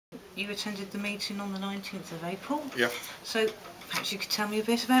you attended the meeting on the 19th of April. Yeah. So perhaps you could tell me a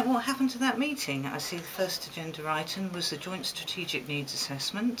bit about what happened to that meeting. I see the first agenda item was the Joint Strategic Needs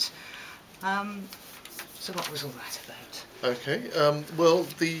Assessment. So what was all that about? Okay. Well,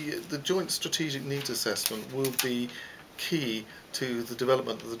 the Joint Strategic Needs Assessment will be key to the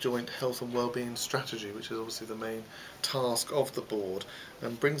development of the Joint Health and Wellbeing Strategy, which is obviously the main task of the board,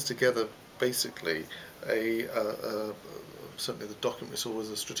 and brings together basically certainly the document we saw was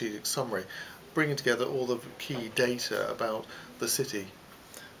a strategic summary, bringing together all the key data about the city,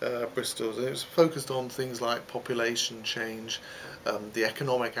 Bristol. It was focused on things like population change, the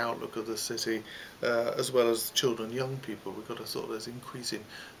economic outlook of the city, as well as children and young people. We've got a sort of this increasing,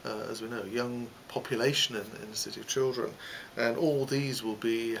 as we know, young population in the city of children, and all these will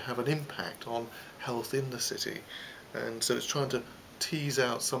have an impact on health in the city. And so it's trying to tease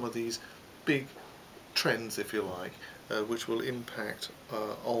out some of these big trends, if you like, which will impact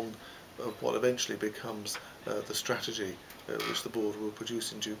on what eventually becomes the strategy which the board will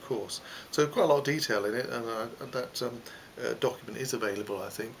produce in due course. So quite a lot of detail in it, and that document is available, I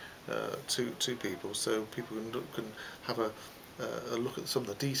think, to people, so people can have a look at some of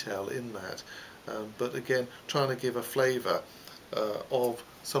the detail in that. But again, trying to give a flavour of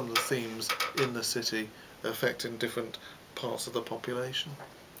some of the themes in the city affecting different parts of the population.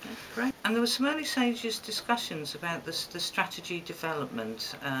 Great. And there were some early stages discussions about the strategy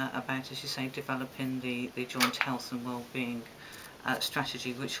development, about, as you say, developing the joint health and wellbeing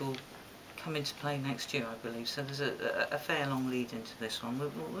strategy, which will come into play next year, I believe. So there's a fair long lead into this one.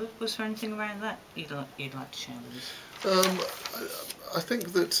 Was there anything around that you'd like to share with us? I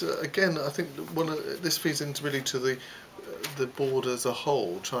think that again, I think this feeds into really to the board as a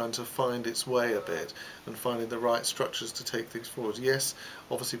whole, trying to find its way a bit and finding the right structures to take things forward. Yes,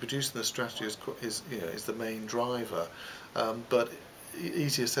 obviously producing the strategy is the main driver, but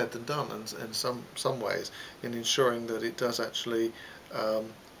easier said than done in some ways, in ensuring that it does actually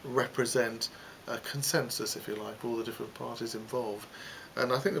represent a consensus, if you like, for all the different parties involved.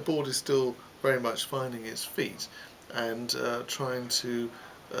 And I think the board is still very much finding its feet and trying to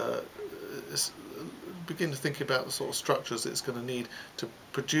begin to think about the sort of structures it's going to need to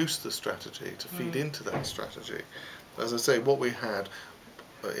produce the strategy, to feed into that strategy. As I say, what we had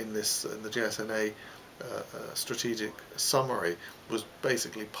in the JSNA strategic summary was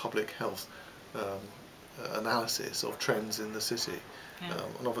basically public health analysis of trends in the city. Yeah.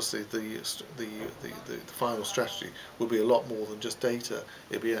 And obviously the final strategy will be a lot more than just data.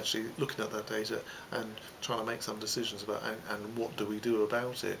 It'll be actually looking at that data and trying to make some decisions about and what do we do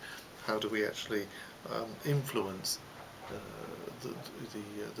about it. How do we actually influence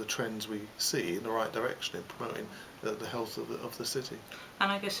the trends we see in the right direction in promoting the health of the city.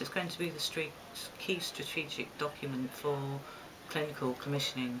 And I guess it's going to be the key strategic document for clinical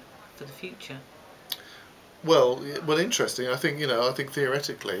commissioning for the future. Well, interesting. I think I think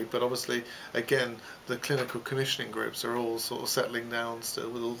theoretically, but obviously, again, the clinical commissioning groups are all sort of settling down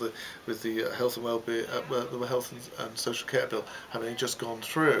still with the health and wellbeing, the health and social care bill having just gone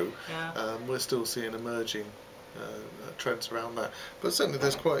through. Yeah. We're still seeing emerging trends around that, but certainly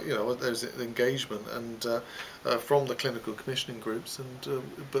there's quite there's engagement and from the clinical commissioning groups, and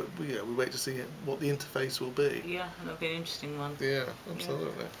but we wait to see what the interface will be. Yeah, that'll be an interesting one. Yeah,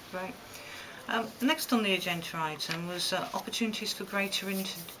 absolutely. Yeah. Right. Next on the agenda item was opportunities for greater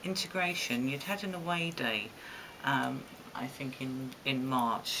integration. You'd had an away day, I think in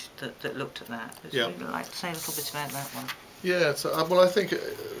March, that looked at that. Would you like to say a little bit about that one? Yeah, so, well, I think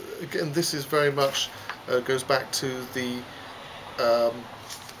again this is very much goes back to the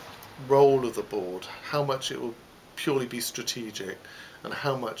role of the board, how much it will purely be strategic and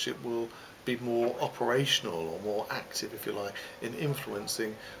how much it will be more operational or more active, if you like, in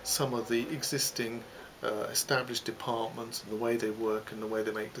influencing some of the existing established departments and the way they work and the way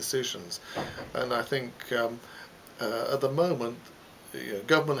they make decisions. And I think at the moment,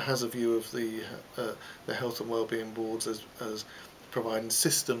 government has a view of the health and wellbeing boards as providing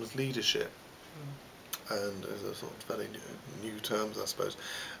systems leadership. And as a sort of fairly new terms, I suppose,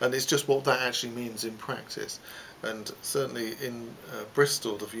 and it's just what that actually means in practice. And certainly in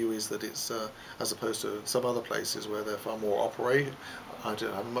Bristol, the view is that it's as opposed to some other places where they're far more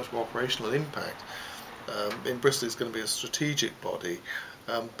have much more operational impact. In Bristol, it's going to be a strategic body,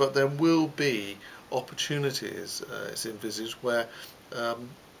 but there will be opportunities, it's envisaged, where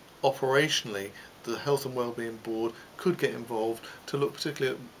operationally the Health and Wellbeing Board could get involved to look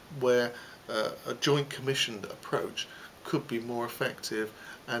particularly at where a joint commissioned approach could be more effective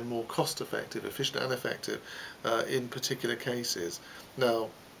and more cost effective, efficient and effective in particular cases. Now,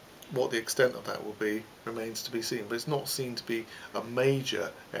 what the extent of that will be remains to be seen, but it's not seen to be a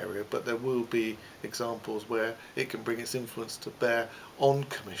major area, but there will be examples where it can bring its influence to bear on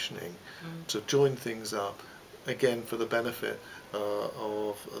commissioning, to join things up, again for the benefit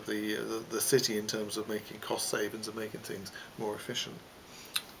of the city in terms of making cost savings and making things more efficient.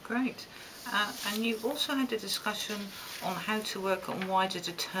 Great. And you also had a discussion on how to work on wider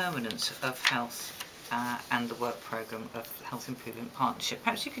determinants of health and the work programme of Health Improvement Partnership.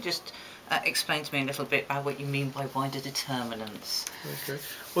 Perhaps you could just explain to me a little bit about what you mean by wider determinants. Okay.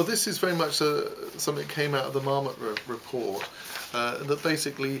 Well, this is very much something that came out of the Marmot report, that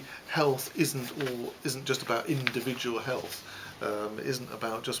basically health isn't just about individual health. It isn't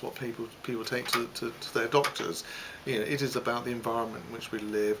about just what people take to their doctors. You know, it is about the environment in which we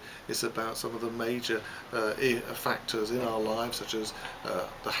live. It's about some of the major factors in our lives, such as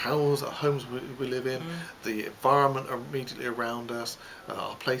the homes we live in, the environment immediately around us,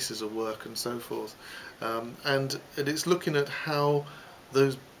 our places of work, and so forth. And it's looking at how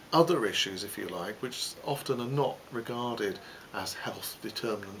those other issues, if you like, which often are not regarded as health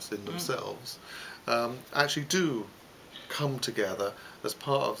determinants in themselves, actually do come together as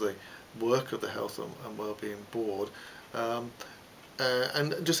part of the work of the Health and Wellbeing Board, and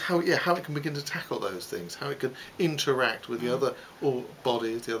just how it can begin to tackle those things, how it can interact with the other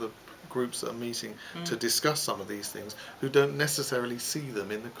bodies, the other groups that are meeting to discuss some of these things, who don't necessarily see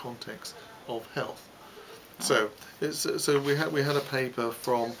them in the context of health. So we had a paper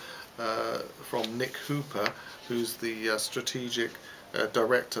from Nick Hooper, who's the strategic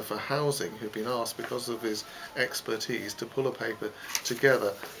Director for Housing, who'd been asked, because of his expertise, to pull a paper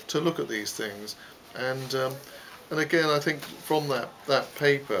together to look at these things. And again, I think from that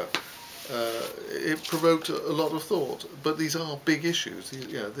paper, it provoked a lot of thought. But these are big issues.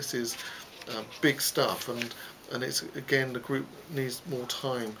 You know, this is big stuff, and it's, again, the group needs more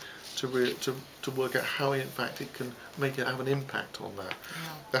time to work out how in fact it can have an impact on that.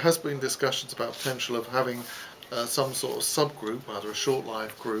 There has been discussions about potential of having some sort of subgroup, either a short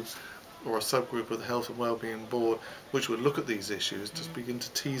life group or a subgroup of the Health and Wellbeing Board, which would look at these issues, to begin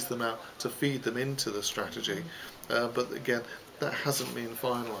to tease them out, to feed them into the strategy. But again, that hasn't been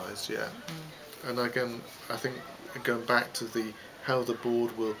finalised yet. And again, I think going back to how the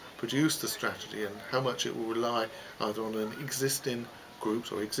board will produce the strategy and how much it will rely either on an existing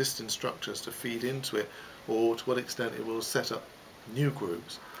groups or existing structures to feed into it, or to what extent it will set up new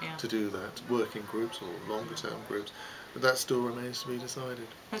groups to do that, working groups or longer term groups, but that still remains to be decided.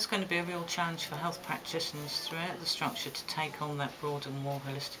 It's going to be a real challenge for health practitioners throughout the structure to take on that broader, more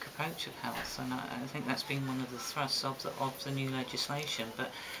holistic approach of health, and I think that's been one of the thrusts of the new legislation.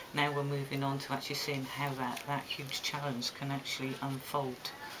 But now we're moving on to actually seeing how that huge challenge can actually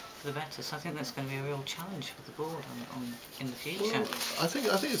unfold for the better. So I think that's going to be a real challenge for the board in the future. Well, I think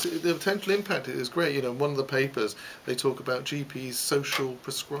the potential impact is great. You know, one of the papers they talk about GPs social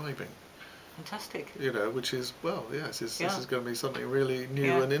prescribing. Fantastic. You know, which is, well, yes, this is going to be something really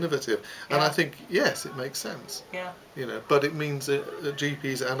new and innovative. And I think, yes, it makes sense. You know, but it means that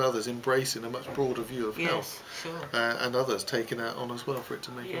GPs and others embracing a much broader view of health. And others taking that on as well for it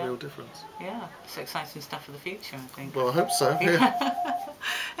to make a real difference. Yeah, it's exciting stuff for the future, I think. Well, I hope so.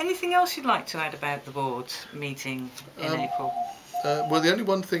 Anything else you'd like to add about the board meeting in April? Well, the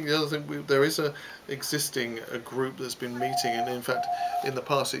other thing, there is a group that's been meeting, and in fact, in the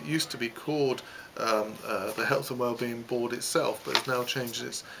past it used to be called the Health and Wellbeing Board itself, but has now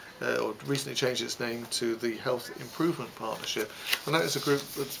changed or recently changed its name to the Health Improvement Partnership, and that is a group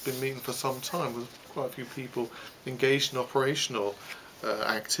that's been meeting for some time with quite a few people engaged in operational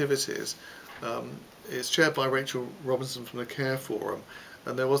activities. It's chaired by Rachel Robinson from the Care Forum.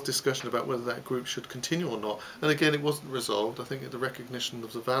 And there was discussion about whether that group should continue or not. And again, it wasn't resolved. I think the recognition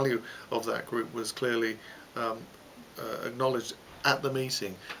of the value of that group was clearly acknowledged at the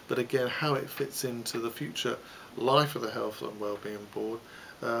meeting. But again, how it fits into the future life of the Health and Wellbeing Board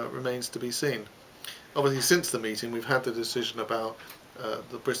remains to be seen. Obviously, since the meeting, we've had the decision about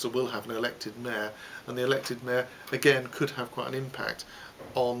that Bristol will have an elected mayor, and the elected mayor, again, could have quite an impact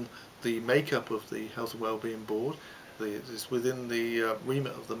on the makeup of the Health and Wellbeing Board. It's within the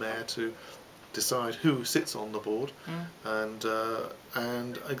remit of the mayor to decide who sits on the board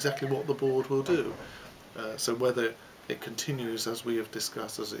and exactly what the board will do. So whether it continues as we have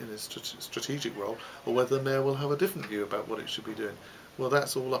discussed as in its strategic role, or whether the mayor will have a different view about what it should be doing. Well,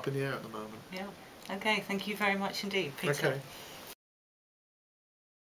 that's all up in the air at the moment. Yeah. Okay. Thank you very much indeed, Peter. Okay.